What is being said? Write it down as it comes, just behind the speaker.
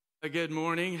Good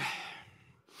morning.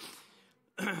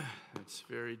 It's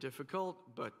very difficult,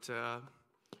 but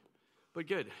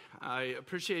good. I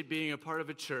appreciate being a part of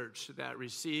a church that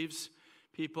receives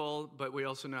people, but we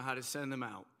also know how to send them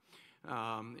out.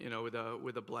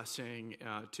 With a blessing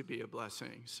to be a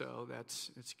blessing. So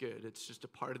it's good. It's just a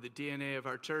part of the DNA of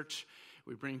our church.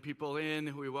 We bring people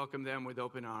in. We welcome them with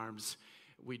open arms.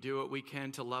 We do what we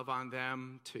can to love on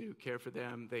them, to care for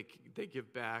them. They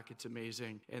give back. It's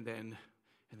amazing. And then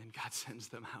God sends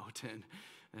them out, and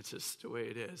that's just the way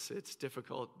it is. It's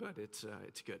difficult, but it's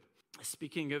good.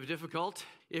 Speaking of difficult,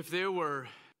 if there were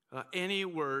any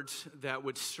words that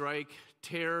would strike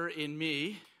terror in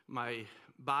me, my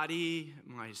body,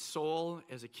 my soul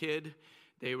as a kid,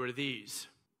 they were these.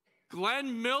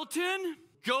 Glen Milton,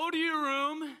 go to your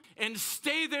room and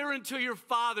stay there until your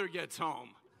father gets home.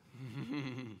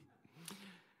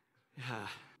 Yeah.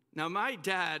 Now, my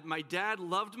dad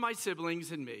loved my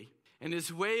siblings and me. And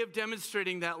his way of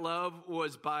demonstrating that love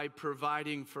was by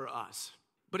providing for us.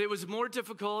 But it was more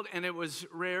difficult, and it was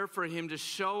rare for him to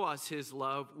show us his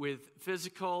love with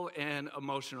physical and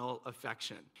emotional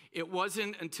affection. It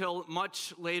wasn't until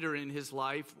much later in his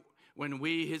life, when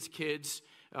we, his kids,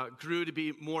 grew to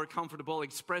be more comfortable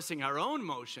expressing our own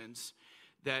emotions,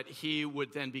 that he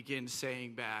would then begin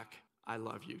saying back, "I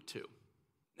love you too."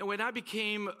 And when I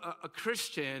became a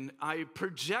Christian, I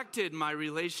projected my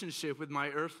relationship with my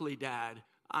earthly dad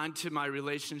onto my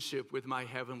relationship with my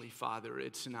heavenly Father.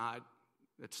 It's not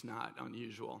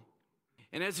unusual.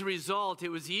 And as a result, it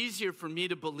was easier for me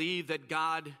to believe that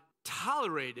God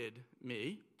tolerated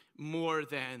me more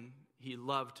than he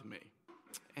loved me.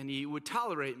 And he would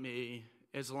tolerate me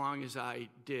as long as I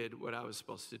did what I was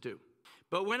supposed to do.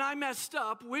 But when I messed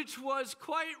up, which was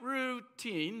quite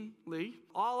routinely,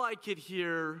 all I could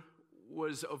hear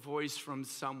was a voice from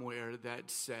somewhere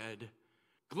that said,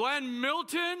 "Glen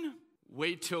Milton,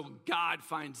 wait till God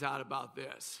finds out about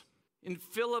this." In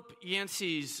Philip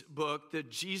Yancey's book, The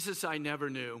Jesus I Never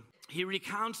Knew, he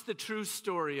recounts the true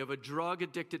story of a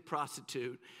drug-addicted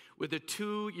prostitute with a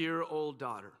 2-year-old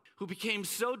daughter who became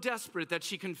so desperate that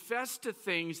she confessed to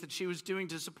things that she was doing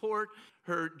to support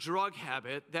her drug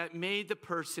habit that made the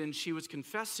person she was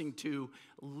confessing to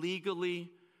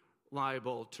legally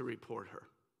liable to report her.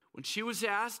 When she was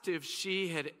asked if she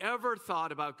had ever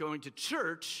thought about going to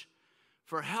church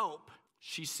for help,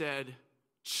 she said,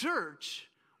 "Church?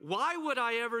 Why would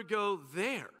I ever go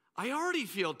there? I already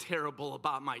feel terrible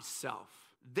about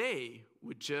myself. They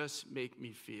would just make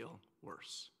me feel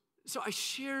worse." So I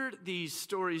shared these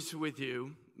stories with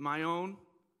you, my own,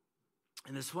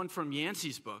 and this one from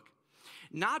Yancey's book,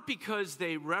 not because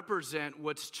they represent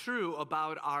what's true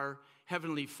about our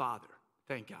Heavenly Father,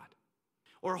 thank God,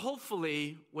 or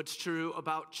hopefully what's true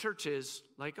about churches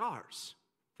like ours,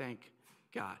 thank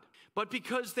God, but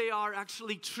because they are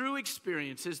actually true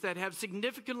experiences that have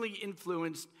significantly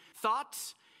influenced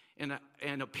thoughts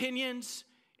and opinions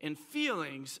and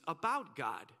feelings about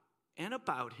God and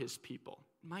about his people.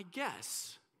 My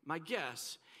guess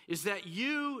is that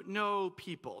you know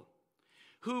people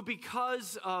who,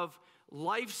 because of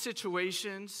life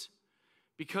situations,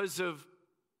 because of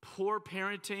poor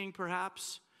parenting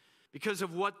perhaps, because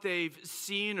of what they've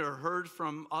seen or heard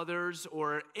from others,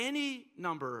 or any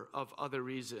number of other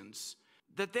reasons,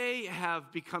 that they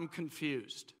have become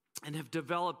confused and have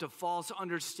developed a false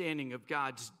understanding of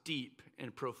God's deep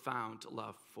and profound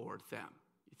love for them.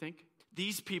 You think?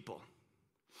 These people,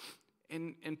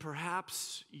 and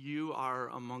perhaps you are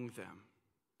among them,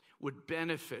 would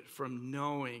benefit from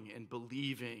knowing and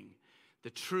believing the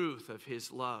truth of his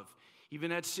love.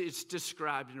 Even as it's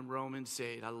described in Romans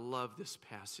 8. I love this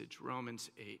passage, Romans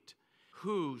 8.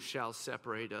 Who shall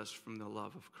separate us from the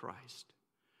love of Christ?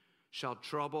 Shall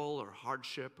trouble or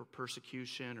hardship or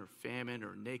persecution or famine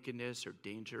or nakedness or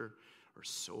danger or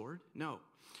sword? No.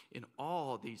 In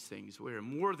all these things we are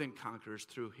more than conquerors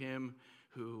through him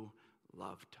who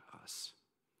loved us.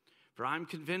 For I'm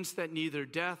convinced that neither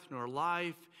death nor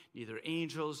life, neither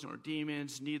angels nor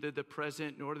demons, neither the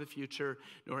present nor the future,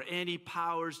 nor any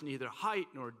powers, neither height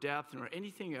nor depth, nor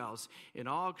anything else in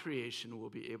all creation will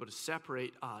be able to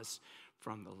separate us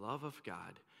from the love of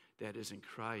God that is in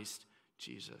Christ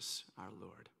Jesus our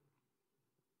Lord.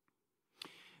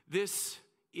 This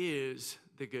is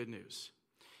the good news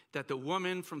that the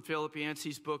woman from Philip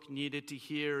Yancey's book needed to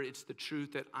hear. It's the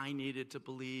truth that I needed to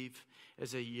believe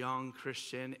as a young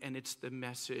Christian, and it's the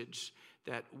message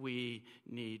that we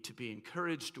need to be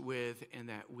encouraged with and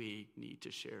that we need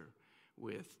to share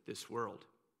with this world.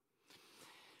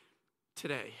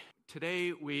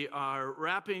 Today we are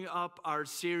wrapping up our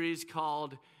series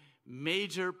called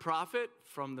Major Prophet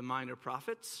from the Minor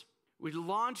Prophets. We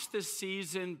launched this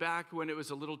season back when it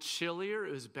was a little chillier.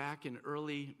 It was back in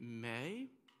early May.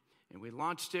 And we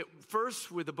launched it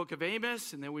first with the book of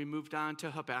Amos, and then we moved on to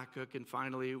Habakkuk, and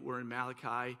finally we're in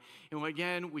Malachi. And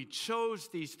again, we chose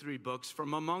these 3 books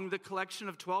from among the collection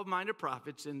of 12 minor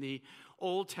prophets in the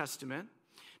Old Testament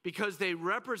because they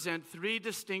represent 3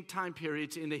 distinct time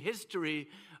periods in the history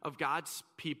of God's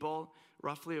people,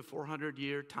 roughly a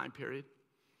 400-year time period.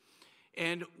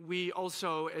 And we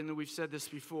also, and we've said this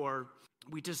before,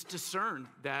 we just discerned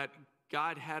that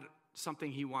God had something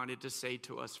he wanted to say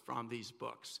to us from these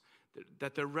books,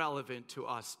 that they're relevant to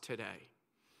us today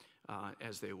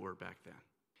as they were back then.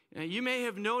 Now, you may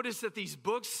have noticed that these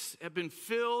books have been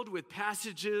filled with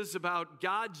passages about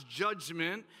God's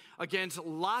judgment against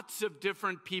lots of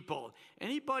different people.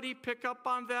 Anybody pick up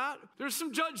on that? There's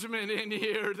some judgment in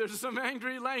here. There's some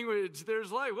angry language.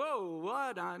 There's like, whoa,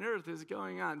 what on earth is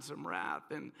going on? Some wrath.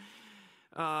 And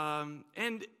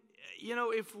you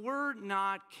know, if we're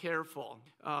not careful,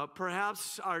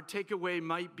 perhaps our takeaway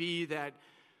might be that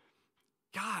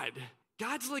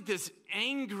God's like this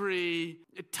angry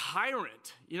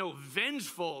tyrant, you know,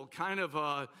 vengeful kind of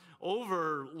a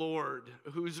overlord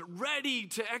who's ready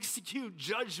to execute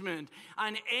judgment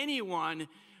on anyone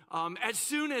as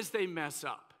soon as they mess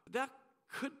up. That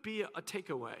could be a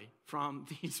takeaway from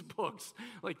these books.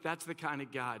 Like, that's the kind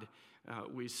of God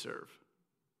we serve.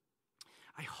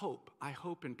 I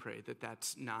hope and pray that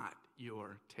that's not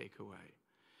your takeaway.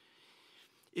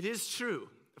 It is true,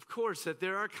 of course, that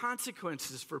there are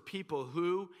consequences for people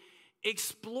who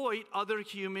exploit other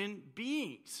human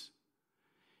beings.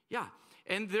 Yeah,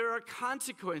 and there are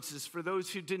consequences for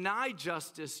those who deny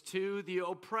justice to the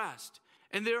oppressed.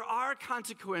 And there are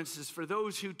consequences for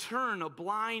those who turn a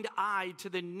blind eye to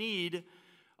the need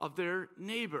of their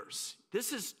neighbors.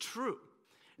 This is true.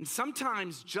 And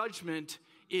sometimes judgment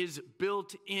is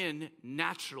built in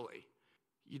naturally.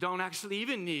 You don't actually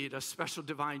even need a special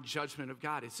divine judgment of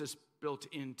God. It's just built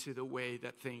into the way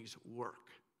that things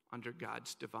work under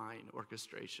God's divine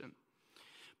orchestration.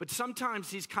 But sometimes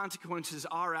these consequences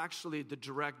are actually the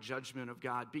direct judgment of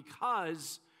God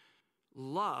because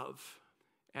love,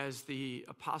 as the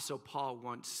Apostle Paul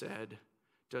once said,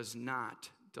 does not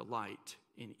delight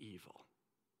in evil.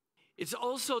 It's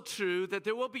also true that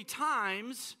there will be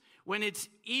times when it's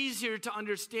easier to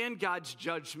understand God's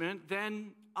judgment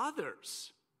than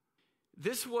others.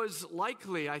 This was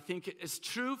likely, I think, as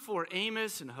true for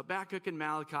Amos and Habakkuk and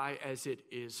Malachi as it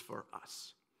is for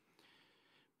us.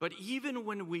 But even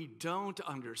when we don't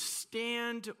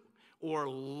understand or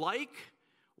like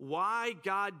why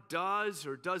God does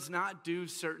or does not do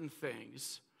certain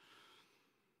things,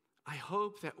 I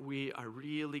hope that we are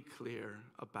really clear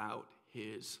about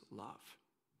his love.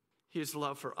 His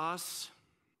love for us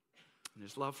and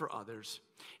his love for others,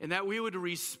 and that we would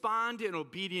respond in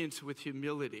obedience with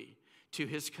humility to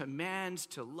his commands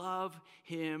to love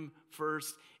him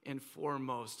first and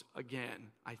foremost.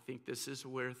 Again, I think this is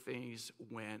where things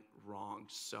went wrong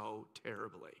so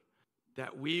terribly.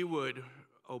 That we would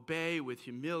obey with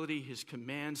humility his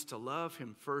commands to love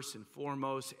him first and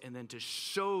foremost, and then to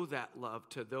show that love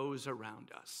to those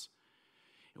around us.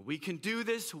 And we can do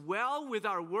this well with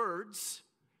our words,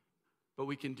 but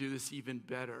we can do this even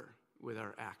better with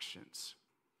our actions.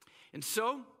 And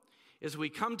so, as we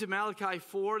come to Malachi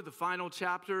 4, the final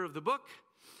chapter of the book,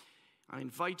 I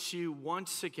invite you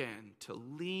once again to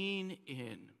lean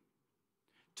in,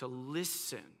 to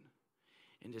listen,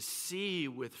 and to see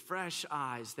with fresh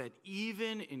eyes that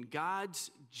even in God's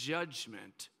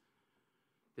judgment,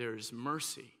 there is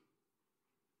mercy,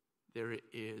 there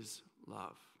is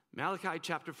love. Malachi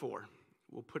chapter 4.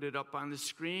 We'll put it up on the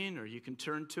screen, or you can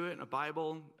turn to it in a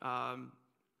Bible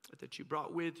that you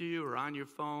brought with you, or on your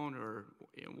phone, or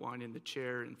one in the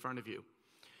chair in front of you.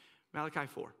 Malachi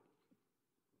 4.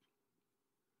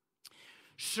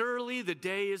 Surely the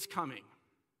day is coming.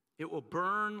 It will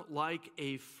burn like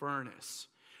a furnace.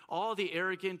 All the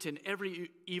arrogant and every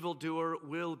evildoer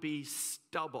will be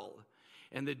stubble.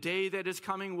 And the day that is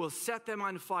coming will set them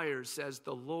on fire, says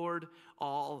the Lord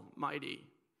Almighty.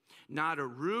 Not a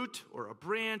root or a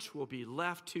branch will be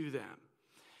left to them.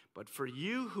 But for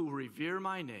you who revere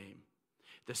my name,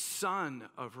 the Sun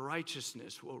of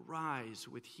Righteousness will rise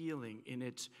with healing in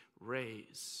its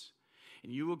rays.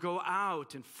 And you will go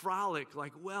out and frolic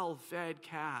like well-fed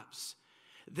calves.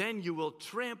 Then you will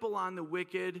trample on the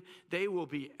wicked. They will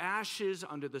be ashes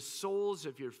under the soles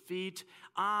of your feet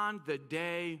on the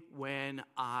day when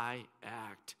I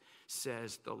act,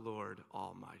 says the Lord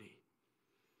Almighty.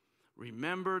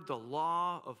 Remember the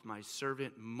law of my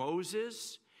servant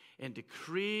Moses and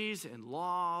decrees and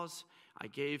laws I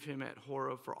gave him at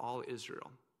Horeb for all Israel,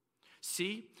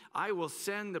 See, I will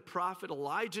send the prophet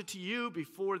Elijah to you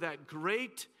before that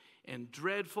great and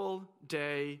dreadful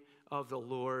day of the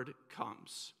Lord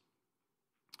comes.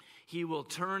 He will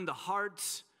turn the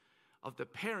hearts of the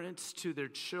parents to their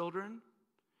children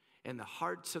and the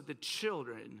hearts of the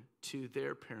children to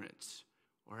their parents,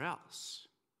 or else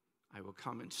I will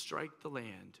come and strike the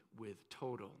land with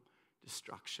total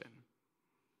destruction.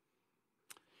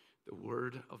 The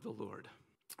word of the Lord.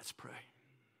 Let's pray.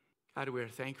 God, we are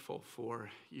thankful for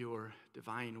your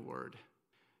divine word.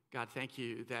 God, thank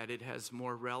you that it has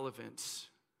more relevance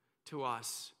to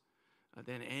us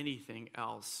than anything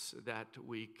else that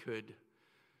we could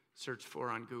search for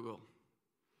on Google.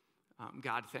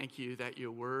 God, thank you that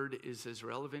your word is as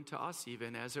relevant to us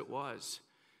even as it was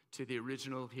to the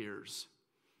original hearers.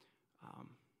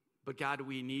 But God,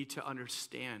 we need to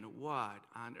understand what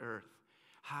on earth,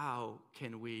 how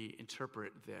can we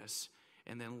interpret this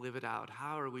and then live it out?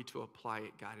 How are we to apply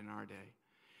it, God, in our day?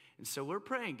 And so we're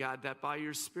praying, God, that by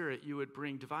your Spirit you would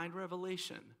bring divine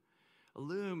revelation,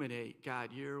 illuminate,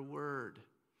 God, your word,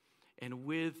 and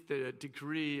with the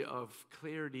degree of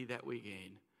clarity that we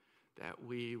gain, that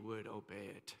we would obey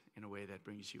it in a way that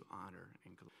brings you honor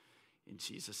and glory. In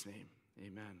Jesus' name,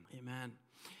 amen. Amen.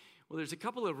 Well, there's a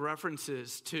couple of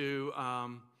references to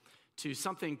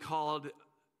something called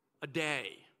a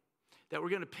day that we're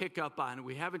going to pick up on.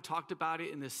 We haven't talked about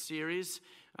it in this series,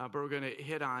 but we're going to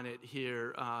hit on it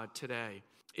here today.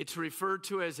 It's referred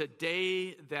to as a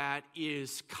day that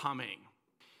is coming.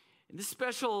 And this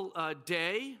special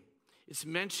day is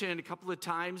mentioned a couple of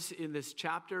times in this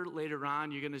chapter. Later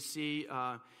on, you're going to see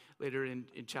later in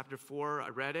chapter 4, I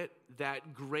read it,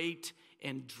 that great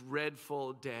and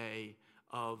dreadful day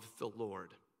of the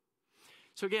Lord.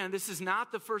 So again, this is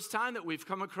not the first time that we've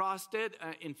come across it.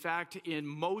 In fact, in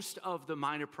most of the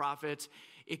minor prophets,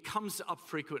 it comes up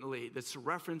frequently, this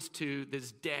reference to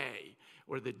this day,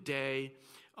 or the day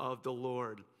of the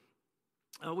Lord.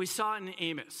 We saw it in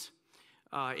Amos.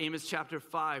 Amos chapter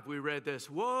 5, we read this: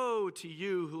 "Woe to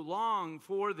you who long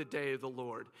for the day of the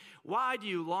Lord. Why do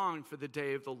you long for the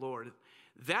day of the Lord?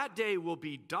 That day will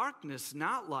be darkness,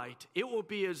 not light. It will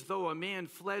be as though a man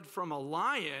fled from a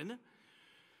lion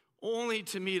only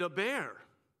to meet a bear,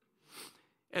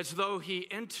 as though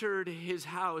he entered his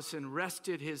house and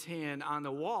rested his hand on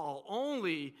the wall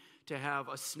only to have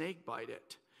a snake bite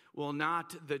it. Will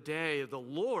not the day of the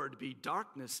Lord be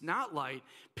darkness, not light,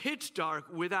 pitch dark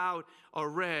without a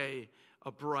ray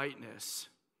of brightness?"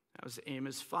 That was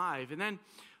Amos 5. And then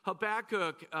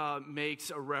Habakkuk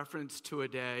makes a reference to a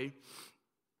day.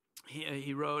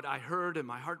 He wrote, "I heard and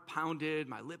my heart pounded,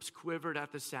 my lips quivered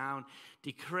at the sound.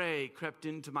 Decay crept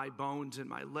into my bones and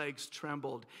my legs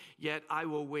trembled. Yet I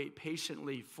will wait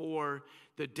patiently for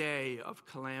the day of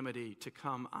calamity to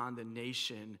come on the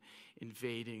nation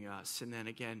invading us." And then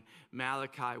again,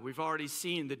 Malachi. We've already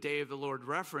seen the day of the Lord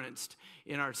referenced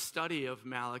in our study of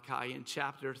Malachi in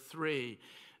chapter 3,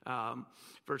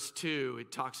 verse 2.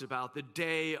 It talks about the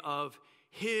day of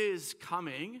his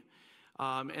coming.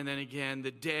 And then again,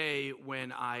 the day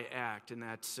when I act, and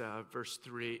that's verse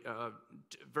 2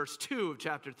 of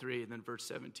chapter 3, and then verse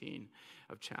 17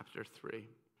 of chapter 3.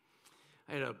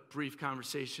 I had a brief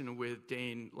conversation with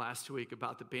Dane last week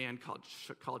about the band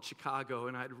called Chicago,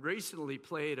 and I'd recently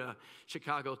played a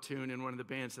Chicago tune in one of the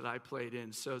bands that I played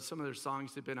in, so some of their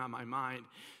songs had been on my mind.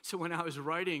 So when I was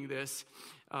writing this,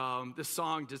 the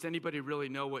song, "Does Anybody Really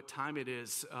Know What Time It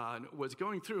Is?" Was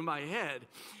going through my head.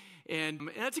 And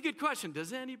that's a good question.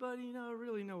 Does anybody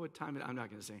really know what time it is? I'm not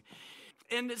going to say.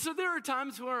 And so there are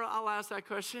times where I'll ask that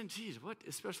question. Geez, what?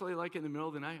 Especially like in the middle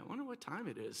of the night. I wonder what time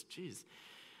it is. Geez.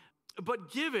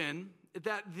 But given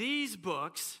that these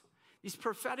books, these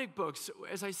prophetic books,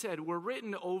 as I said, were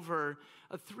written over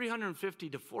a 350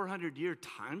 to 400 year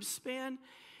time span,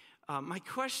 my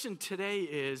question today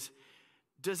is,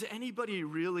 does anybody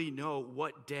really know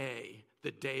what day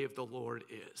the day of the Lord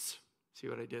is? See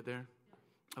what I did there?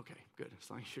 Okay, good, as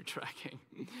long as you're tracking.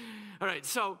 All right,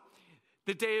 so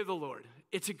the day of the Lord.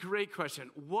 It's a great question.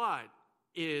 What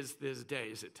is this day?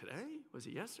 Is it today? Was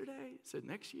it yesterday? Is it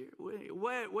next year?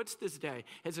 What's this day?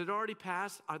 Has it already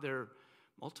passed? Are there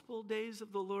multiple days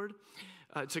of the Lord?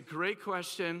 It's a great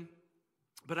question,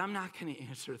 but I'm not going to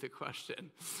answer the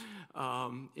question.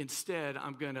 Instead,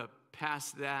 I'm going to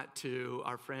pass that to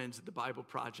our friends at the Bible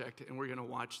Project, and we're going to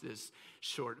watch this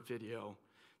short video,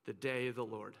 The Day of the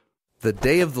Lord. The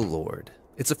day of the Lord.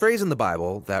 It's a phrase in the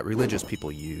Bible that religious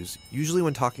people use, usually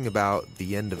when talking about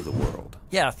the end of the world.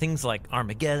 Yeah, things like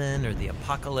Armageddon or the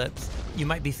apocalypse. You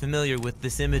might be familiar with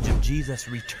this image of Jesus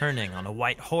returning on a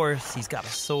white horse. He's got a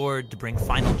sword to bring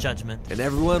final judgment. And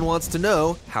everyone wants to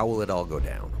know, how will it all go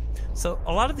down? So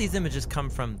a lot of these images come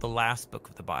from the last book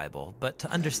of the Bible, but to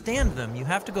understand them, you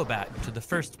have to go back to the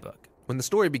first book. When the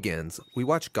story begins, we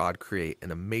watch God create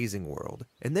an amazing world,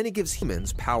 and then he gives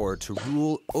humans power to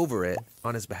rule over it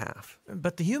on his behalf.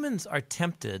 But the humans are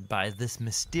tempted by this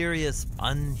mysterious,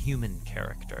 unhuman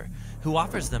character who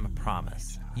offers them a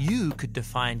promise. You could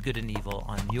define good and evil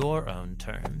on your own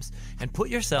terms and put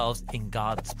yourselves in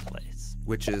God's place.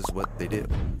 Which is what they do.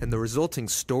 And the resulting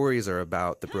stories are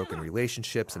about the broken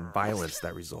relationships and violence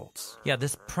that results. Yeah,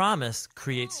 this promise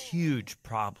creates huge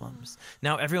problems.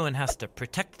 Now everyone has to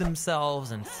protect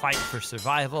themselves and fight for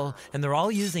survival, and they're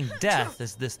all using death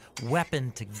as this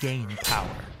weapon to gain power.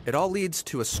 It all leads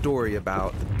to a story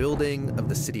about the building of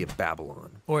the city of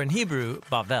Babylon. Or in Hebrew,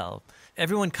 Bavel.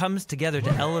 Everyone comes together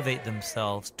to elevate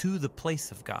themselves to the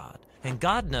place of God. And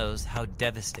God knows how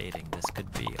devastating this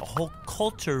could be. A whole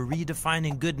culture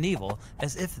redefining good and evil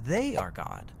as if they are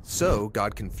God. So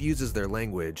God confuses their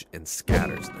language and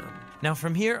scatters them. Now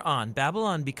from here on,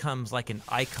 Babylon becomes like an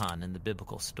icon in the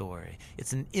biblical story.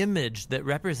 It's an image that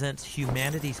represents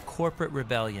humanity's corporate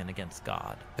rebellion against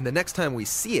God. And the next time we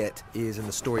see it is in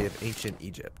the story of ancient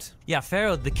Egypt. Yeah,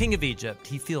 Pharaoh, the king of Egypt,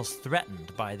 he feels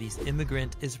threatened by these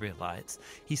immigrant Israelites.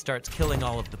 He starts killing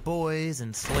all of the boys,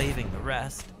 enslaving the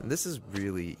rest. And this is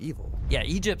really evil. Yeah,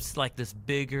 Egypt's like this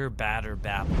bigger, badder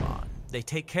Babylon. They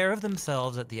take care of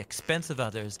themselves at the expense of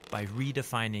others by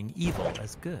redefining evil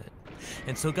as good.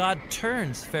 And so God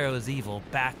turns Pharaoh's evil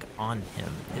back on him.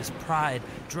 His pride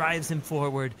drives him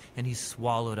forward, and he's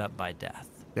swallowed up by death.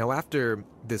 Now, after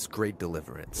this great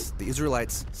deliverance, the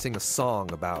Israelites sing a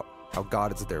song about how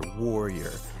God is their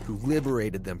warrior who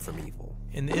liberated them from evil.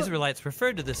 And the Israelites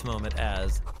referred to this moment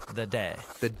as the day.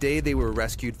 The day they were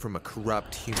rescued from a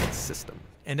corrupt human system.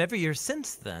 And every year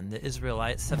since then, the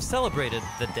Israelites have celebrated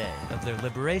the day of their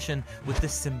liberation with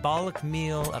this symbolic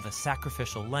meal of a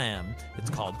sacrificial lamb.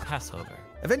 It's called Passover.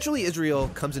 Eventually, Israel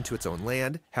comes into its own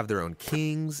land, have their own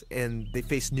kings, and they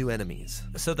face new enemies.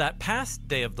 So that past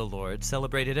day of the Lord,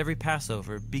 celebrated every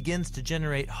Passover, begins to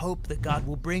generate hope that God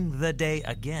will bring the day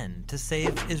again to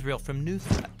save Israel from new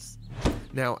threats.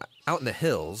 Now, out in the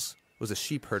hills was a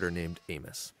sheep herder named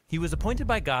Amos. He was appointed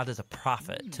by God as a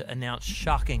prophet to announce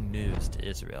shocking news to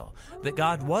Israel, that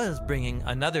God was bringing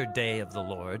another day of the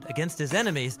Lord against his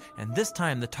enemies, and this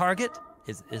time the target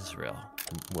is Israel.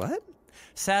 What?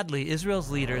 Sadly, Israel's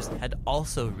leaders had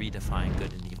also redefined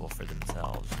good and evil for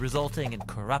themselves, resulting in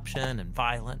corruption and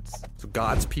violence. So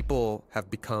God's people have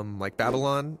become like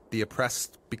Babylon, the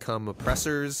oppressed become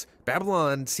oppressors.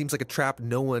 Babylon seems like a trap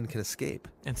no one can escape.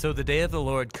 And so the day of the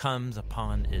Lord comes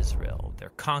upon Israel. They're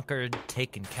conquered,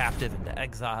 taken captive into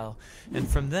exile, and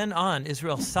from then on,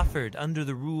 Israel suffered under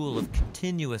the rule of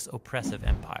continuous oppressive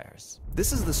empires.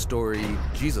 This is the story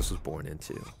Jesus was born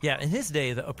into. Yeah, in his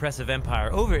day, the oppressive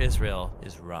empire over Israel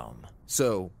is Rome.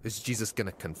 So, is Jesus going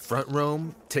to confront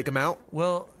Rome, take him out?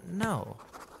 Well, no.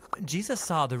 Jesus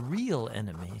saw the real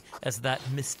enemy as that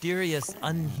mysterious,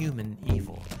 unhuman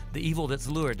evil. The evil that's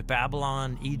lured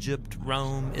Babylon, Egypt,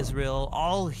 Rome, Israel.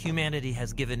 All humanity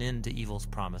has given in to evil's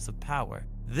promise of power.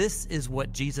 This is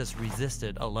what Jesus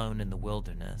resisted alone in the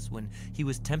wilderness when he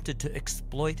was tempted to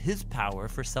exploit his power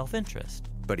for self-interest.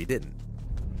 But he didn't.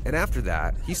 And after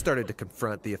that, he started to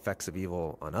confront the effects of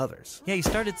evil on others. Yeah, he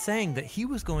started saying that he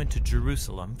was going to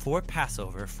Jerusalem for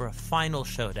Passover for a final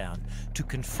showdown to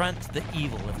confront the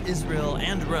evil of Israel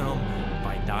and Rome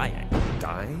by dying.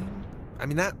 Dying? I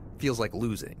mean, that feels like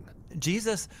losing.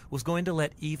 Jesus was going to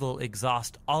let evil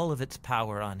exhaust all of its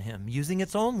power on him, using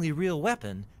its only real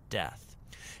weapon, death.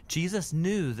 Jesus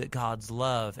knew that God's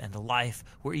love and life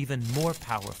were even more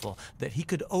powerful, that he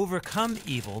could overcome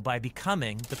evil by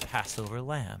becoming the Passover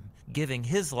lamb, giving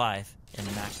his life in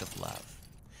an act of love.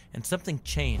 And something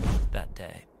changed that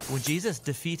day. When Jesus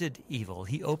defeated evil,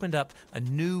 he opened up a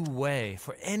new way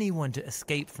for anyone to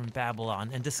escape from Babylon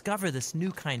and discover this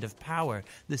new kind of power,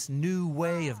 this new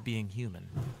way of being human.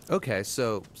 Okay,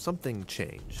 so something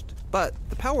changed. But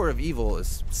the power of evil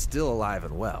is still alive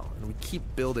and well, and we keep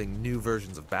building new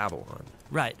versions of Babylon.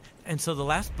 Right. And so the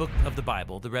last book of the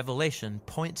Bible, the Revelation,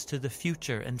 points to the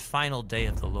future and final day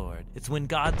of the Lord. It's when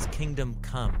God's kingdom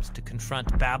comes to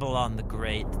confront Babylon the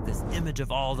Great, this image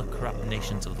of all the corrupt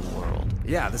nations of the world.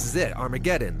 Yeah, this is it.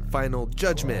 Armageddon, final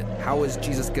judgment. How is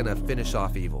Jesus gonna finish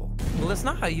off evil? Well, that's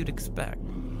not how you'd expect.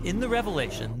 In the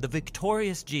Revelation, the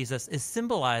victorious Jesus is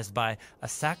symbolized by a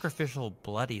sacrificial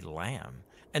bloody lamb.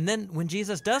 And then when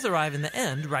Jesus does arrive in the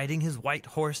end, riding his white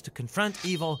horse to confront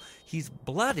evil, he's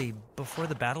bloody before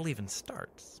the battle even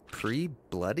starts.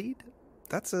 Pre-bloodied?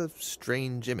 That's a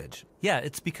strange image. Yeah,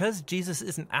 it's because Jesus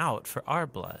isn't out for our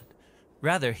blood.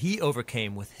 Rather, he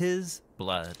overcame with his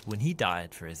blood when he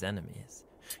died for his enemies.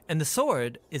 And the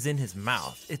sword is in his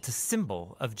mouth. It's a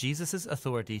symbol of Jesus'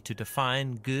 authority to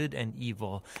define good and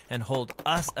evil and hold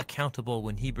us accountable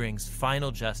when he brings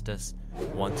final justice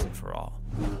once and for all.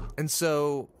 And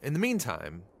so, in the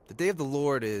meantime, the day of the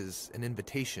Lord is an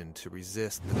invitation to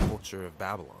resist the culture of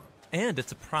Babylon. And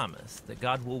it's a promise that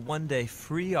God will one day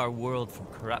free our world from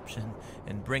corruption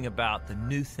and bring about the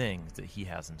new things that he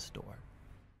has in store.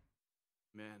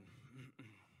 Amen.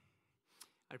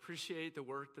 I appreciate the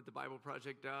work that the Bible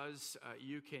Project does.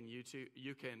 You can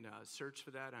search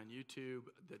for that on YouTube,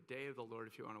 The Day of the Lord,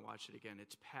 if you want to watch it again.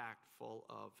 It's packed full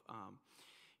of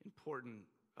important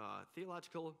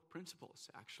theological principles,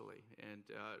 actually, and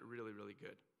really, really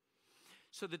good.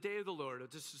 So the Day of the Lord,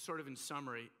 just sort of in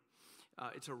summary,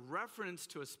 it's a reference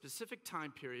to a specific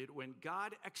time period when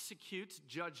God executes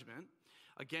judgment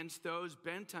against those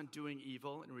bent on doing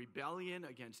evil and rebellion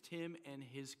against him and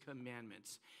his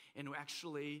commandments. And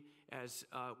actually, as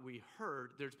we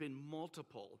heard, there's been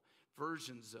multiple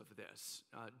versions of this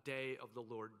Day of the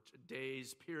Lord,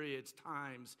 days, periods,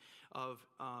 times of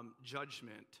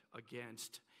judgment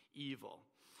against evil.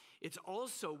 It's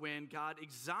also when God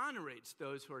exonerates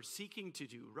those who are seeking to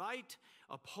do right,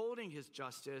 upholding his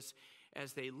justice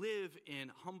as they live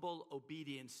in humble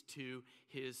obedience to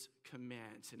his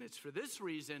commands. And it's for this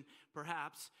reason,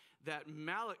 perhaps, that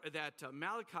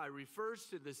Malachi refers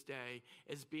to this day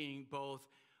as being both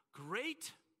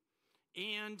great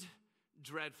and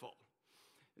dreadful.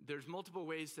 There's multiple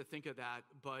ways to think of that,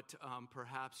 but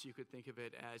perhaps you could think of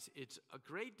it as it's a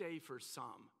great day for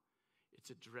some. It's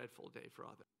a dreadful day for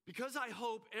others. Because I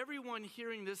hope everyone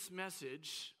hearing this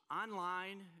message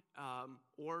online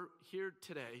or here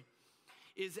today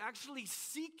is actually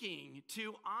seeking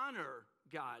to honor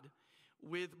God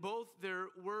with both their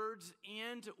words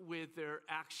and with their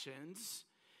actions.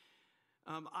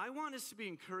 I want us to be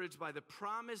encouraged by the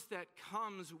promise that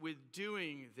comes with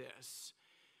doing this,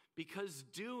 because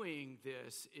doing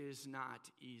this is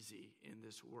not easy in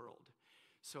this world.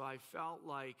 So I felt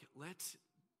like let's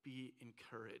be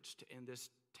encouraged, and this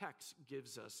text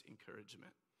gives us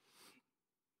encouragement.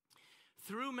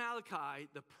 Through Malachi,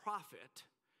 the prophet,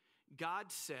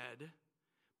 God said,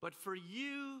 "But for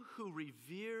you who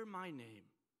revere my name,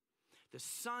 the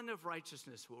Son of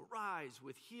Righteousness will rise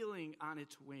with healing on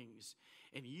its wings,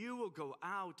 and you will go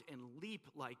out and leap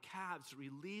like calves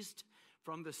released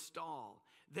from the stall.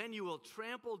 Then you will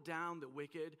trample down the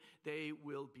wicked. They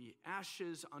will be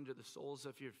ashes under the soles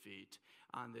of your feet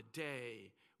on the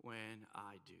day when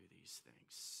I do these things,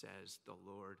 says the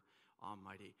Lord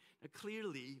Almighty." Now,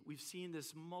 clearly, we've seen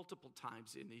this multiple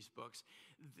times in these books.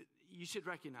 You should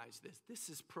recognize this. This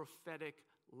is prophetic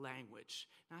language,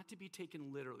 not to be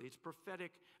taken literally. It's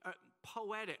prophetic,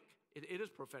 poetic. It is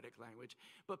prophetic language,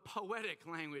 but poetic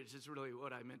language is really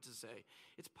what I meant to say.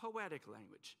 It's poetic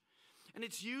language. And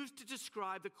it's used to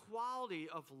describe the quality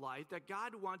of life that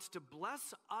God wants to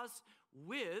bless us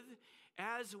with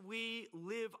as we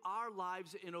live our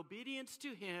lives in obedience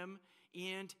to him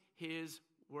and his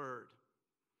word.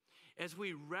 As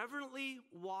we reverently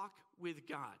walk with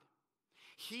God,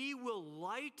 he will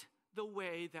light the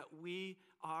way that we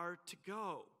are to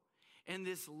go. And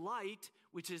this light,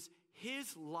 which is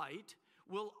his light,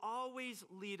 will always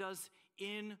lead us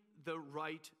in the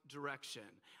right direction,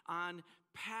 on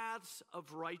paths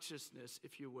of righteousness,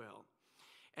 if you will,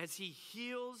 as he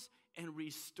heals and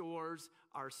restores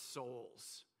our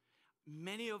souls.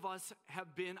 Many of us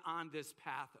have been on this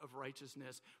path of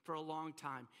righteousness for a long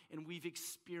time, and we've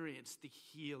experienced the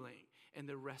healing and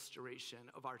the restoration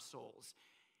of our souls.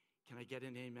 Can I get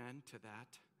an amen to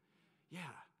that?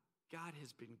 Yeah, God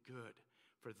has been good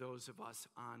for those of us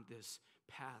on this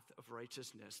path of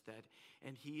righteousness,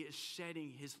 and he is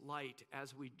shedding his light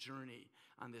as we journey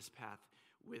on this path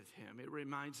with him. It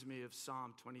reminds me of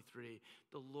Psalm 23.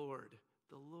 The Lord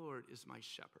is my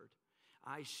shepherd.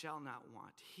 I shall not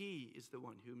want. He is the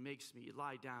one who makes me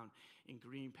lie down in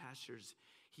green pastures.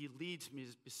 He leads me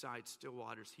beside still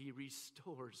waters. He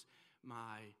restores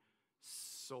my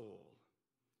soul.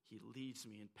 He leads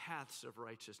me in paths of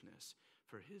righteousness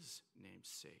for his name's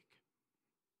sake.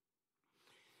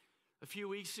 A few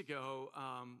weeks ago,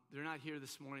 they're not here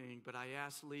this morning, but I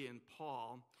asked Lee and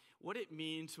Paul what it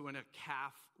means when a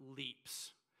calf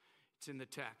leaps. It's in the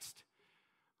text.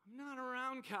 I'm not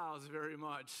around cows very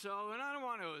much, and I don't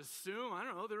want to assume, I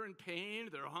don't know, they're in pain,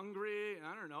 they're hungry,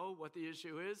 I don't know what the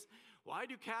issue is. Why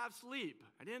do calves leap?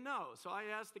 I didn't know, so I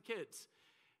asked the kids.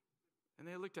 And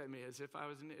they looked at me as if I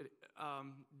was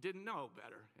didn't know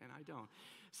better, and I don't.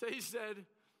 So he said,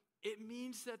 it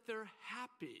means that they're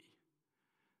happy.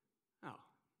 Oh,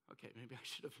 okay, maybe I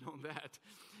should have known that.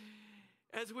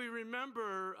 As we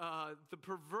remember the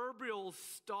proverbial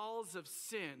stalls of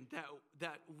sin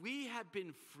that we have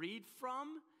been freed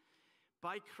from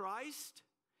by Christ,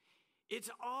 it's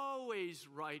always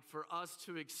right for us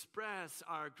to express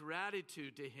our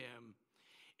gratitude to him.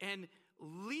 And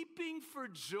leaping for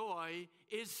joy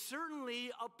is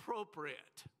certainly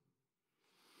appropriate.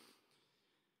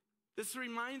 This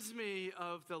reminds me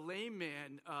of the lame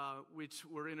man, which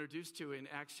we're introduced to in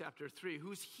Acts chapter 3,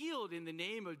 who's healed in the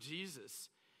name of Jesus.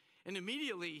 And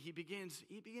immediately he begins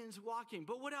walking.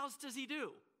 But what else does he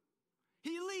do?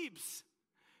 He leaps.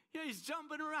 Yeah, he's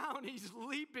jumping around. He's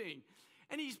leaping.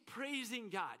 And he's praising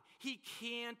God. He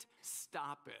can't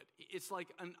stop it. It's like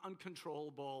an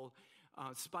uncontrollable,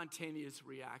 spontaneous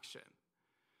reaction.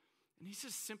 And he's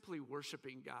just simply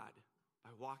worshiping God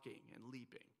by walking and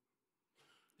leaping.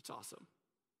 It's awesome.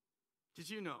 Did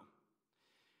you know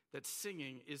that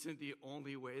singing isn't the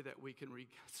only way that we can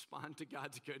respond to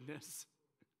God's goodness?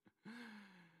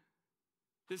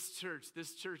 This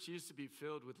church used to be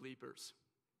filled with leapers,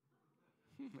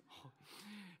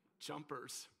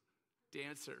 jumpers,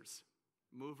 dancers,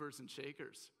 movers and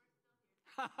shakers.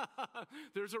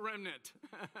 There's a remnant.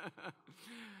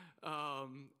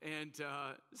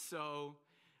 So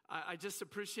I just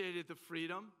appreciated the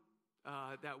freedom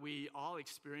that we all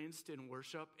experienced in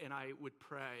worship, and I would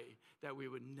pray that we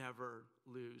would never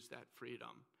lose that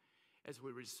freedom as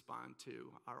we respond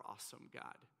to our awesome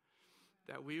God,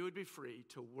 that we would be free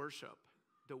to worship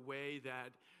the way that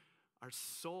our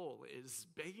soul is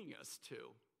begging us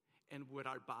to, and would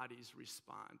our bodies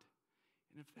respond.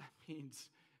 And if that means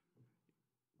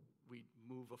we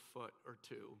move a foot or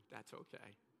two, that's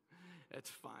okay. That's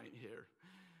fine here.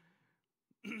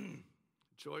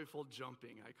 Joyful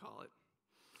jumping, I call it.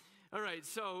 All right,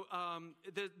 so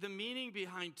the meaning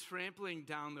behind trampling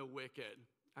down the wicked,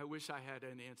 I wish I had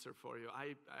an answer for you.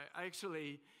 I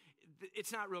actually,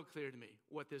 it's not real clear to me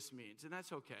what this means, and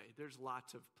that's okay. There's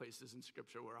lots of places in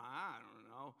Scripture where I don't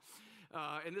know,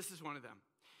 and this is one of them.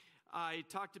 I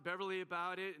talked to Beverly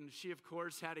about it, and she, of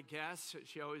course, had a guess.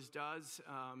 She always does.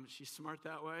 She's smart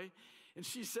that way. And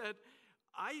she said,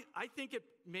 I think it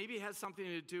maybe has something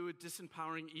to do with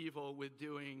disempowering evil with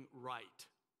doing right.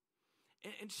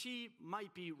 And she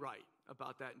might be right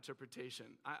about that interpretation.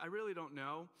 I really don't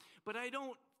know. But I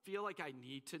don't feel like I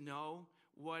need to know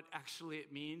what actually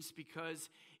it means, because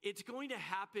it's going to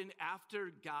happen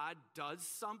after God does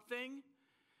something,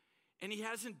 and he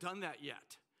hasn't done that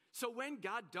yet. So when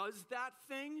God does that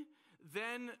thing,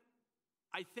 then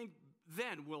I think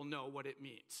then we'll know what it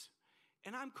means.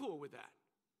 And I'm cool with that.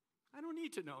 I don't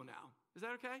need to know now. Is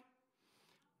that okay?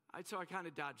 So I kind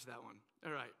of dodged that one.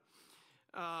 All right.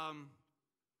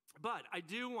 But I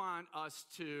do want us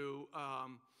to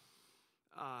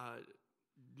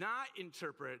not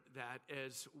interpret that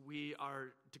as we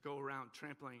are to go around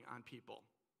trampling on people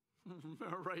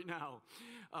right now.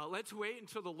 Let's wait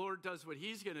until the Lord does what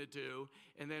he's going to do,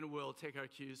 and then we'll take our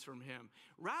cues from him.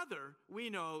 Rather, we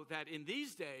know that in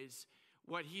these days,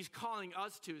 what he's calling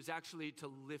us to is actually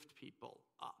to lift people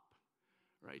up,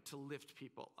 right? To lift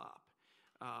people up.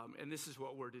 And this is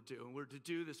what we're to do. And we're to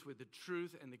do this with the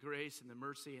truth and the grace and the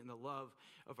mercy and the love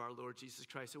of our Lord Jesus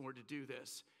Christ. And we're to do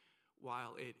this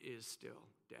while it is still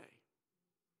day.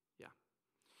 Yeah.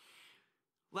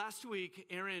 Last week,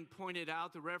 Aaron pointed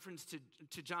out the reference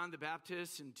to John the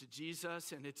Baptist and to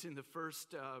Jesus, and it's in the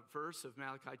first verse of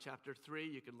Malachi chapter 3.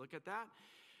 You can look at that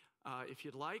if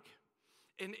you'd like.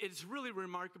 And it's really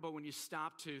remarkable when you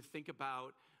stop to think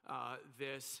about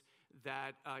this,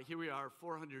 that here we are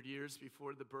 400 years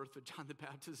before the birth of John the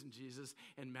Baptist and Jesus,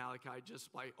 and Malachi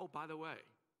just like, oh, by the way,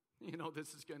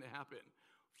 this is going to happen.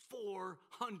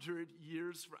 400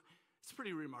 years. It's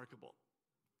pretty remarkable.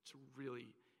 It's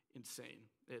really insane.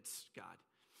 It's God.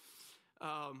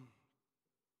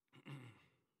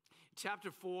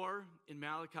 Chapter 4 in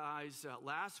Malachi's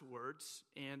last words,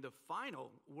 and the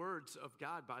final words of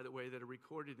God, by the way, that are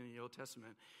recorded in the Old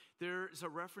Testament, there's a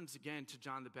reference again to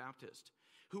John the Baptist,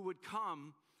 who would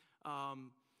come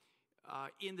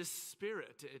in the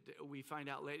spirit, we find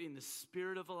out later, in the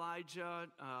spirit of Elijah,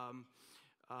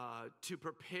 to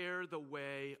prepare the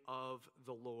way of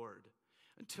the Lord.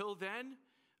 Until then,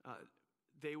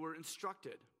 they were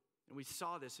instructed, and we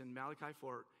saw this in Malachi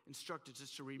 4, instructed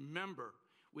just to remember,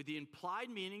 with the implied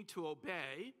meaning to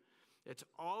obey. It's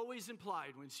always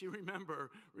implied. When you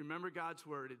remember God's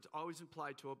word, it's always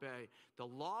implied to obey the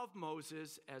law of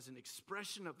Moses as an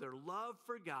expression of their love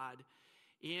for God,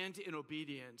 and in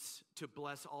obedience to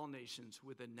bless all nations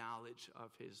with the knowledge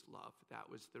of his love. That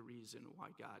was the reason why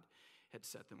God had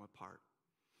set them apart.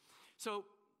 So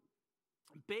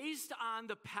based on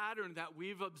the pattern that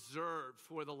we've observed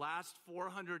for the last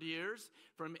 400 years,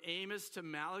 from Amos to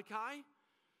Malachi,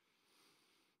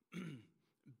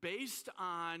 based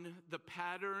on the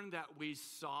pattern that we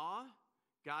saw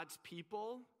God's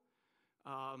people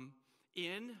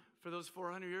in for those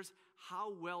 400 years,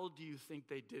 how well do you think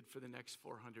they did for the next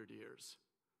 400 years?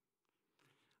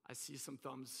 I see some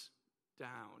thumbs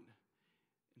down,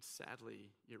 and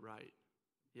sadly, you're right.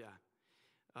 Yeah.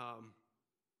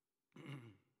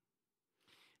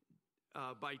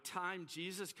 By time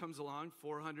Jesus comes along,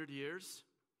 400 years,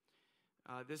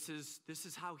 this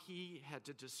is how he had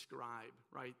to describe,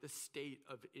 right, the state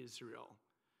of Israel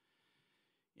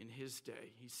in his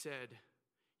day. He said,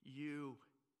 "You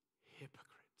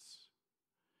hypocrites."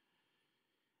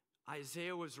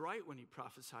 Isaiah was right when he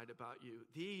prophesied about you.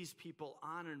 "These people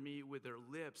honor me with their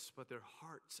lips, but their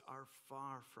hearts are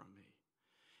far from me.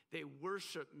 They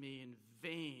worship me in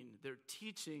vain. Their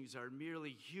teachings are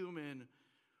merely human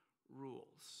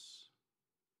rules."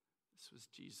 This was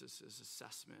Jesus'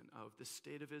 assessment of the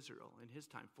state of Israel in his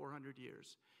time, 400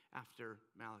 years after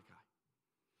Malachi.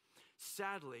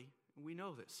 Sadly, we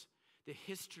know this, the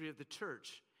history of the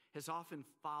church has often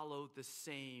followed the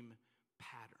same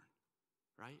pattern,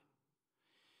 right?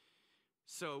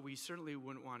 So we certainly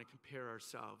wouldn't want to compare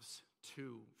ourselves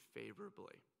too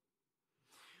favorably.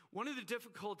 One of the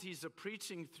difficulties of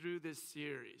preaching through this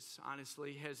series,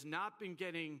 honestly, has not been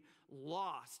getting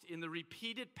lost in the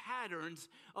repeated patterns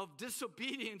of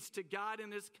disobedience to God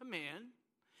and his command,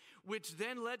 which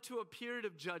then led to a period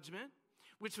of judgment,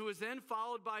 which was then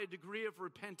followed by a degree of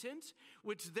repentance,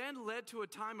 which then led to a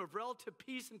time of relative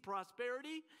peace and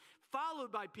prosperity,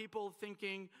 followed by people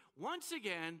thinking once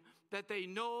again that they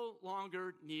no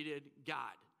longer needed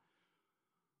God.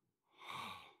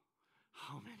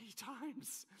 How many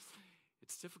times?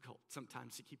 It's difficult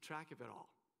sometimes to keep track of it all.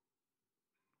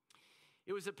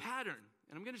 It was a pattern,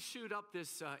 and I'm going to shoot up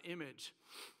this image.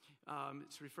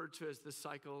 It's referred to as the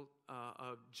cycle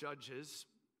of Judges.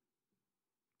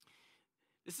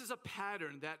 This is a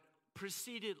pattern that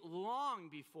preceded long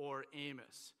before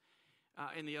Amos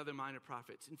and the other minor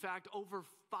prophets. In fact, over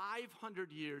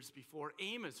 500 years before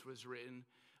Amos was written,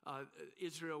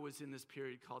 Israel was in this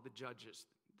period called the Judges,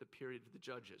 the period of the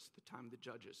Judges, the time of the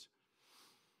Judges.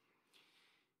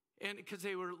 And because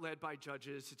they were led by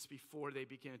judges, it's before they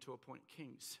began to appoint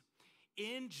kings.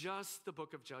 In just the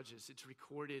book of Judges, it's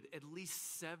recorded at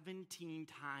least 17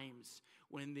 times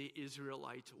when the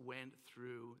Israelites went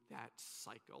through that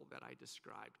cycle that I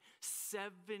described.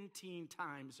 17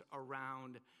 times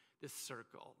around the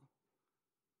circle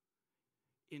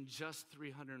in just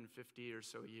 350 or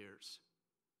so years.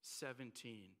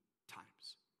 17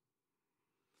 times.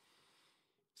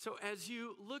 So as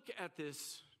you look at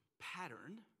this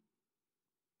pattern,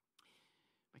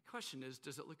 my question is,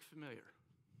 does it look familiar?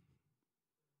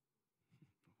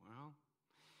 Well,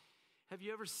 have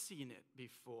you ever seen it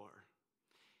before?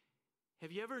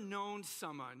 Have you ever known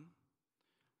someone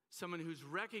who's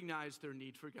recognized their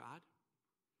need for God,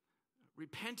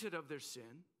 repented of their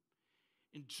sin,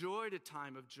 enjoyed a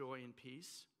time of joy and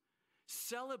peace,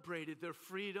 celebrated their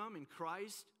freedom in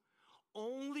Christ,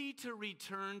 only to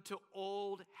return to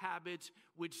old habits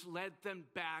which led them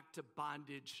back to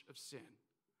bondage of sin?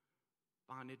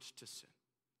 Bondage to sin.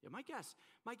 Yeah, my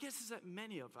guess is that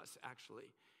many of us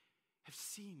actually have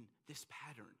seen this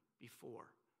pattern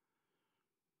before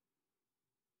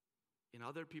in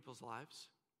other people's lives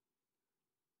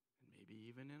and maybe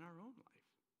even in our own life.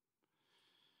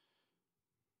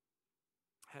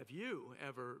 Have you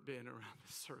ever been around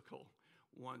the circle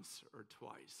once or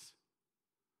twice?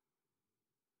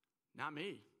 Not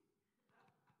me.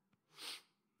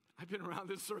 I've been around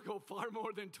this circle far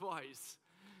more than twice.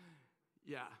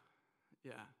 Yeah,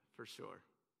 for sure.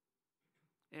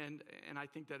 And I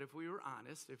think that if we were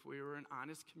honest, if we were an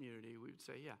honest community, we would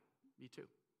say, yeah, me too.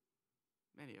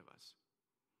 Many of us.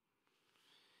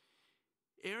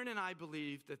 Aaron and I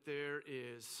believe that there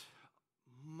is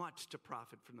much to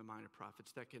profit from the minor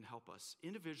prophets that can help us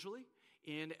individually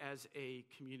and as a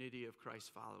community of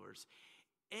Christ followers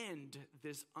end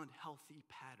this unhealthy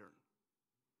pattern.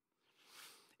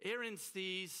 Aaron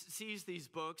sees these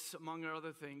books, among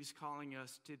other things, calling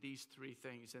us to these three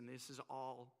things, and this is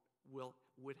all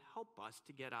would help us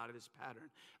to get out of this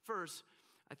pattern. First,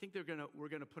 I think we're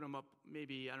gonna put them up.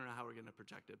 Maybe I don't know how we're gonna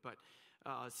project it, but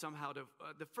somehow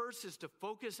the first is to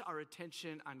focus our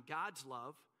attention on God's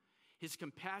love, His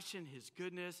compassion, His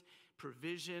goodness,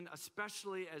 provision,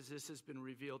 especially as this has been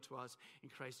revealed to us in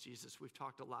Christ Jesus. We've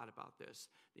talked a lot about this,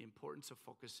 the importance of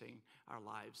focusing our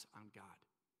lives on God.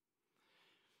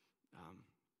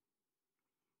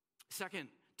 Second,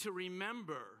 to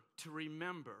remember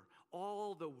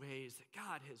all the ways that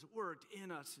God has worked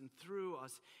in us and through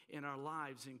us in our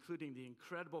lives, including the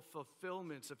incredible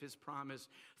fulfillments of his promise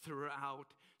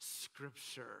throughout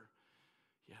Scripture.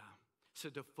 Yeah. So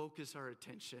to focus our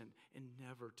attention and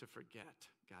never to forget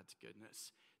God's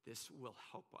goodness, this will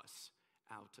help us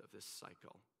out of this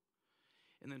cycle.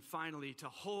 And then finally, to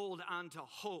hold on to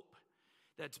hope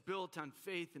that's built on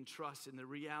faith and trust in the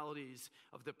realities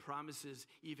of the promises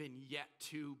even yet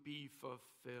to be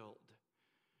fulfilled.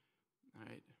 All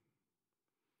right?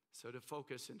 So to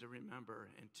focus and to remember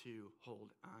and to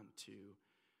hold on to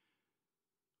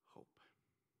hope.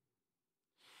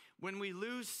 When we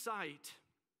lose sight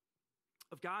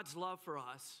of God's love for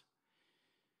us,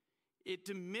 it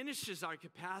diminishes our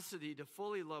capacity to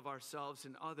fully love ourselves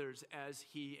and others as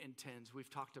he intends. We've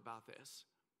talked about this.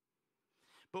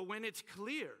 But when it's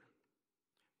clear,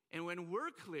 and when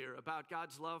we're clear about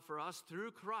God's love for us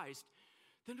through Christ,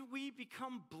 then we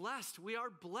become blessed. We are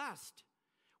blessed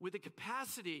with the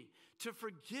capacity to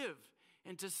forgive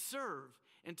and to serve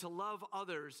and to love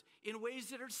others in ways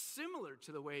that are similar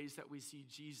to the ways that we see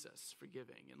Jesus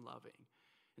forgiving and loving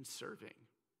and serving.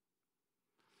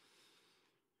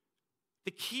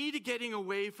 The key to getting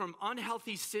away from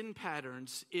unhealthy sin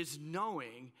patterns is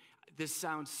knowing, this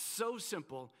sounds so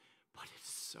simple, but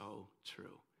it's so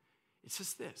true. It's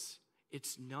just this.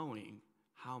 It's knowing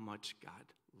how much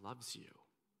God loves you.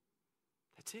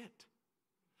 That's it.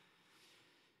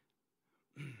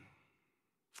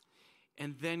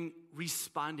 And then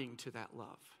responding to that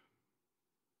love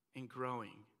and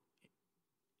growing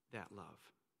that love.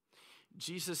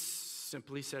 Jesus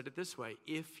simply said it this way: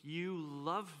 if you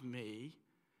love me,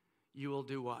 you will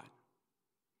do what?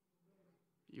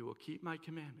 You will keep my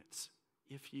commandments.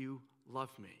 If you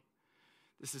love me.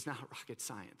 This is not rocket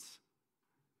science.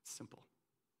 It's simple.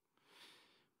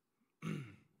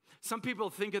 Some people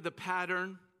think of the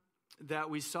pattern that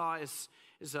we saw as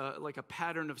like a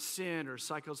pattern of sin or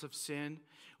cycles of sin.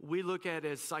 We look at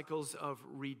it as cycles of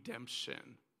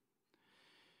redemption.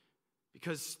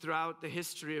 Because throughout the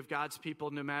history of God's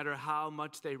people, no matter how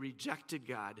much they rejected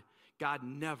God, God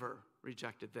never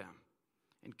rejected them.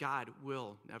 And God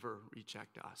will never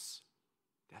reject us.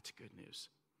 That's good news.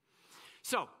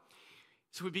 So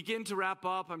we begin to wrap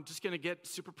up. I'm just going to get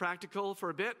super practical for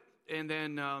a bit, and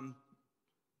then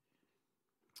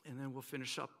we'll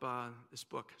finish up this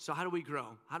book. So how do we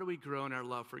grow? How do we grow in our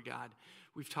love for God?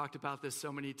 We've talked about this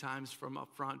so many times from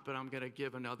up front, but I'm going to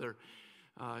give another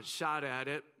shot at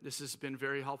it. This has been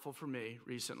very helpful for me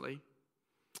recently.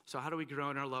 So how do we grow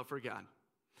in our love for God?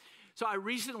 So I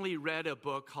recently read a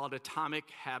book called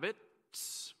Atomic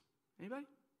Habits. Anybody?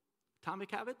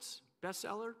 Atomic Habits?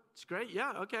 Bestseller? It's great.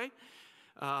 Yeah, okay.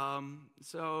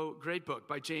 So great book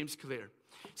by James Clear.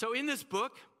 So in this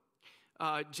book,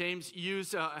 James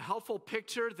used a helpful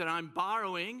picture that I'm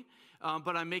borrowing,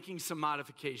 but I'm making some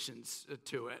modifications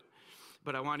to it.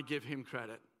 But I want to give him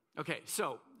credit. Okay,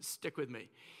 so stick with me.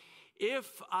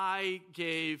 If I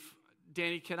gave,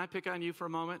 Danny, can I pick on you for a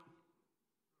moment?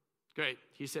 Great.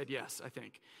 He said yes, I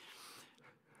think.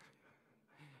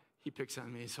 He picks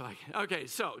on me, so okay,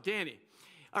 so Danny.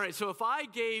 All right, so if I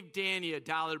gave Danny a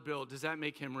dollar bill, does that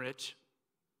make him rich?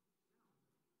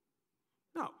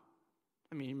 No.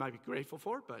 I mean, he might be grateful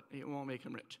for it, but it won't make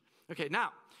him rich. Okay,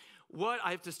 now,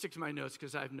 I have to stick to my notes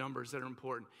because I have numbers that are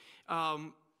important.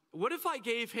 What if I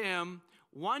gave him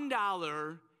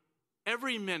 $1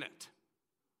 every minute?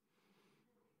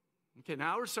 Okay,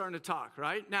 now we're starting to talk,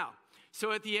 right? Now,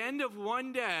 so at the end of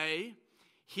one day,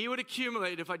 he would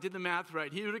accumulate, if I did the math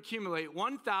right, he would accumulate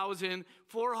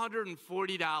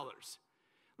 $1,440.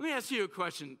 Let me ask you a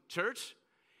question, church.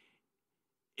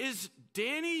 Is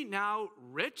Danny now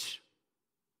rich?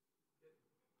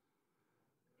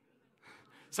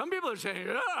 Some people are saying,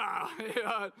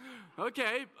 yeah,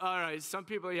 okay, all right. Some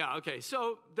people, yeah, okay.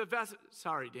 So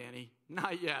sorry, Danny,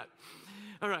 not yet.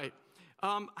 All right.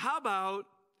 How about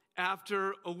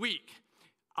after a week?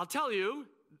 I'll tell you,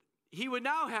 he would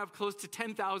now have close to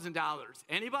 $10,000.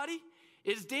 Anybody?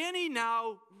 Is Danny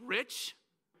now rich?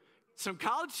 Some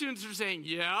college students are saying,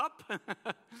 yep.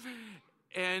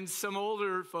 And some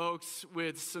older folks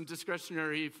with some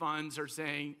discretionary funds are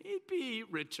saying, he'd be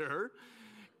richer.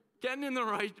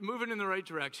 Moving in the right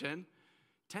direction.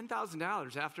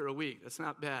 $10,000 after a week. That's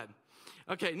not bad.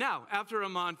 Okay, now, after a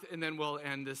month, and then we'll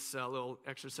end this little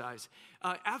exercise.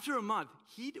 After a month,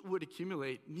 he would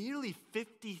accumulate nearly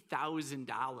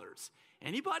 $50,000.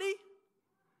 Anybody?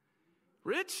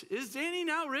 Rich? Is Danny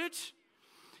now rich?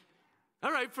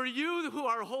 All right, for you who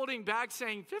are holding back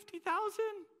saying, 50,000?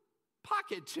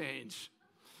 Pocket change.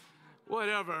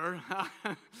 Whatever.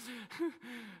 I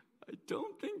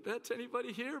don't think that's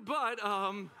anybody here, but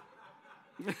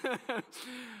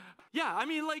Yeah, I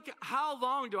mean, like, how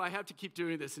long do I have to keep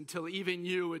doing this until even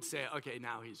you would say, okay,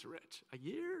 now he's rich? A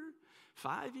year?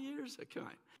 5 years? Come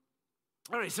on.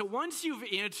 All right, so once you've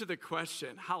answered the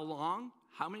question, how long?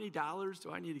 How many dollars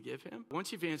do I need to give him?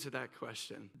 Once you've answered that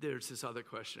question, there's this other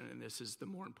question, and this is the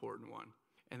more important one.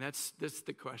 And that's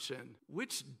the question,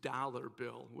 which dollar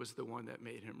bill was the one that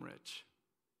made him rich?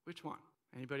 Which one?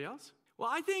 Anybody else? Well,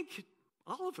 I think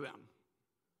all of them,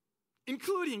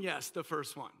 including, yes, the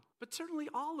first one, but certainly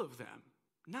all of them,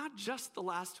 not just the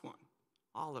last one,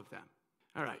 all of them.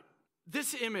 All right,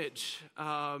 this image,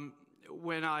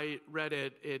 when I read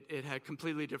it, it had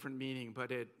completely different meaning,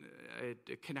 but it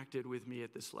connected with me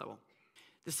at this level.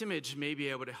 This image may be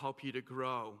able to help you to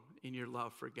grow in your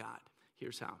love for God.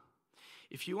 Here's how.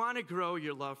 If you want to grow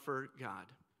your love for God,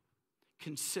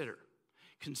 consider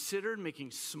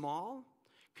making small,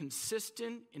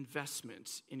 consistent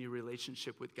investments in your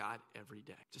relationship with God every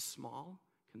day. Just small,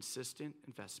 consistent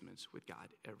investments with God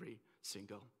every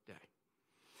single day.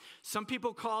 Some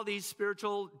people call these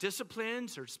spiritual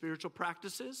disciplines or spiritual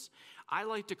practices. I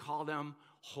like to call them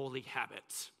holy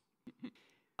habits.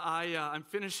 I'm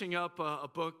finishing up a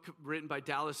book written by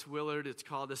Dallas Willard. It's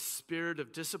called The Spirit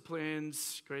of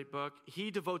Disciplines. Great book.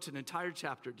 He devotes an entire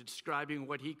chapter to describing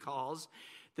what he calls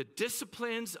the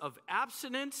disciplines of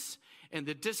abstinence and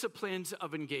the disciplines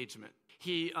of engagement.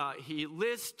 He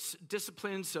lists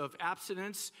disciplines of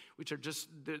abstinence, which are just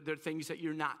they're things that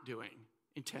you're not doing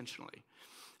intentionally.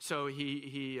 So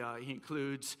he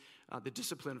includes the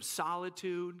discipline of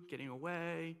solitude, getting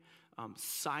away,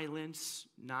 silence,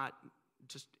 not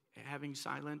just having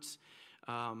silence,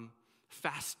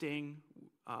 fasting,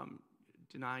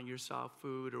 denying yourself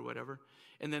food or whatever,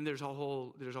 and then there's a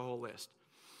whole list.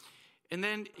 And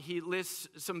then he lists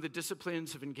some of the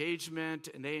disciplines of engagement,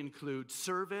 and they include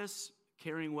service,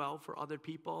 caring well for other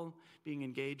people, being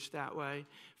engaged that way,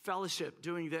 fellowship,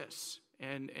 doing this,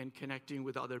 and connecting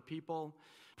with other people,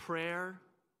 prayer.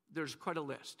 There's quite a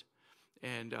list.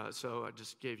 And so I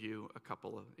just gave you a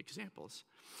couple of examples.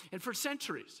 And for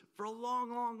centuries, for a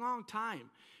long, long, long time,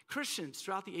 Christians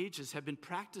throughout the ages have been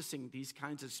practicing these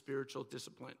kinds of spiritual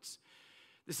disciplines.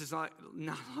 This is not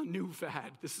a new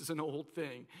fad. This is an old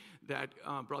thing that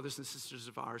brothers and sisters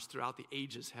of ours throughout the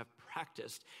ages have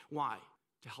practiced. Why?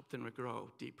 To help them to grow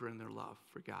deeper in their love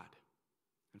for God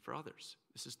and for others.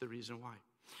 This is the reason why.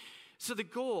 So the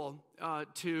goal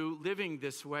to living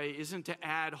this way isn't to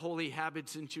add holy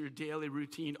habits into your daily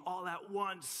routine all at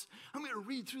once. I'm going to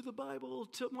read through the Bible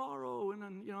tomorrow, and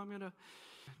then I'm going to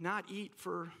not eat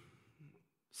for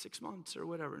 6 months or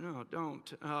whatever. No,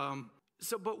 don't.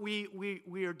 But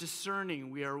we are discerning.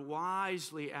 We are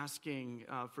wisely asking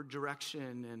for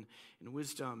direction and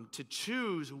wisdom to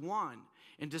choose one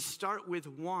and to start with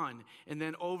one, and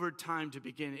then over time to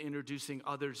begin introducing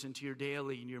others into your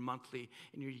daily and your monthly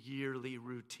and your yearly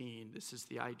routine. This is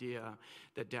the idea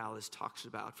that Dallas talks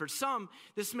about. For some,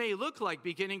 this may look like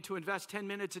beginning to invest 10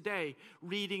 minutes a day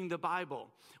reading the Bible.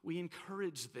 We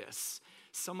encourage this.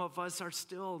 Some of us are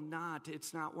still not.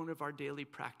 It's not one of our daily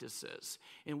practices.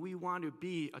 And we want to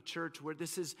be a church where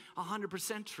this is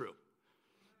 100% true,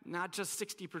 not just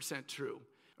 60% true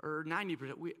or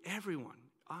 90%. Everyone.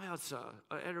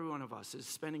 Every one of us is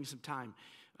spending some time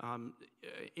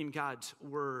in God's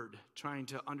Word, trying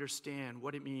to understand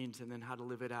what it means and then how to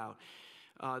live it out.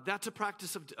 That's a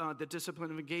practice of the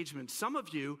discipline of engagement. Some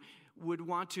of you would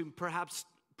want to perhaps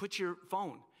put your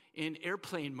phone in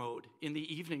airplane mode in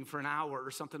the evening for an hour or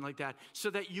something like that so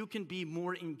that you can be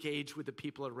more engaged with the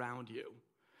people around you.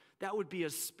 That would be a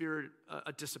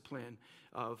discipline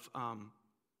of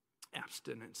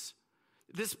abstinence.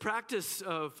 This practice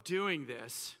of doing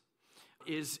this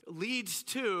leads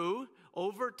to,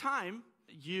 over time,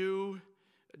 you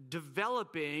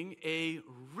developing a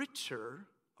richer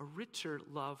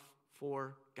love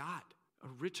for God. A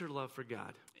richer love for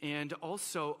God. And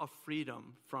also a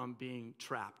freedom from being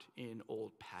trapped in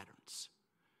old patterns.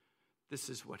 This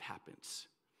is what happens.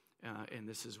 And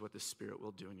this is what the Spirit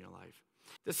will do in your life.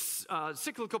 This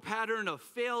cyclical pattern of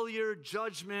failure,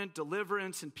 judgment,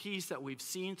 deliverance, and peace that we've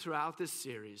seen throughout this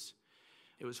series,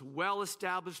 it was well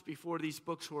established before these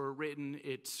books were written.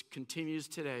 It continues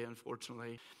today,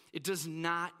 unfortunately. It does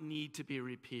not need to be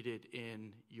repeated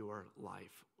in your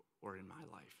life or in my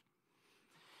life.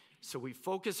 So we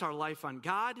focus our life on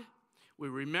God. We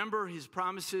remember His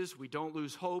promises. We don't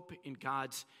lose hope in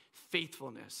God's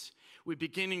faithfulness. We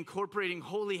begin incorporating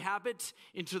holy habits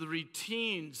into the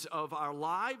routines of our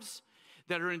lives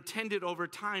that are intended over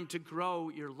time to grow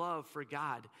your love for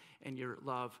God and your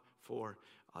love for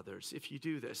others. If we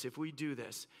do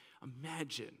this,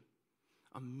 imagine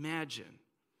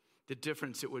the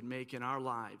difference it would make in our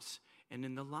lives and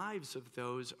in the lives of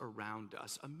those around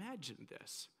us. Imagine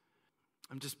this.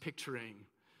 I'm just picturing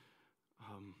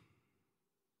a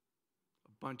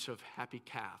bunch of happy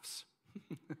calves.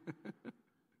 I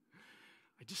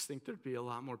just think there'd be a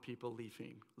lot more people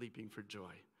leaping for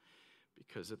joy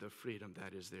because of the freedom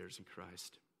that is theirs in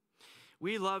Christ.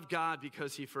 We love God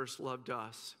because he first loved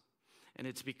us. And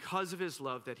it's because of his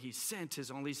love that he sent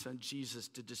his only son, Jesus,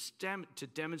 to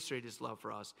demonstrate his love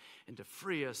for us and to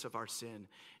free us of our sin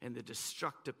and the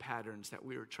destructive patterns that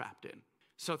we were trapped in.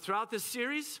 So throughout this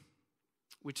series,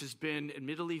 which has been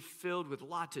admittedly filled with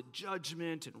lots of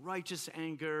judgment and righteous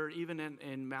anger, even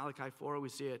in Malachi 4 we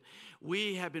see it,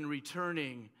 we have been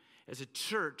returning as a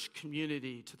church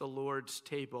community to the Lord's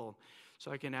table. So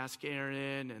I can ask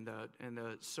Aaron and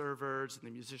the servers and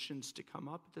the musicians to come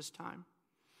up at this time.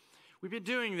 We've been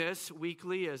doing this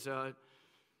weekly as a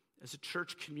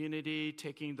church community,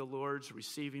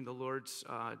 receiving the Lord's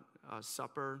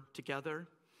supper together,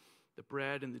 the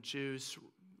bread and the juice,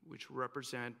 which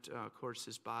represent, of course,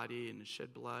 his body and his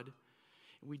shed blood.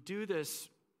 And we do this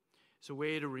as a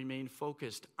way to remain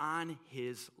focused on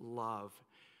his love,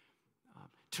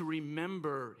 to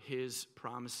remember his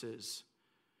promises,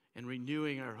 and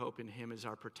renewing our hope in him as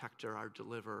our protector, our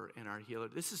deliverer, and our healer.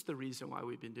 This is the reason why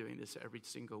we've been doing this every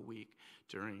single week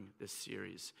during this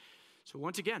series. So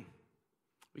once again,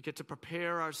 we get to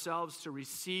prepare ourselves to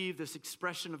receive this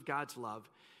expression of God's love,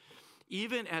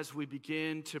 even as we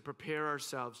begin to prepare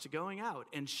ourselves to going out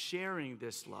and sharing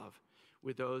this love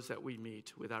with those that we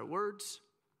meet, with our words,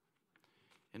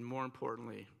 and more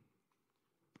importantly,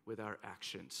 with our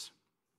actions.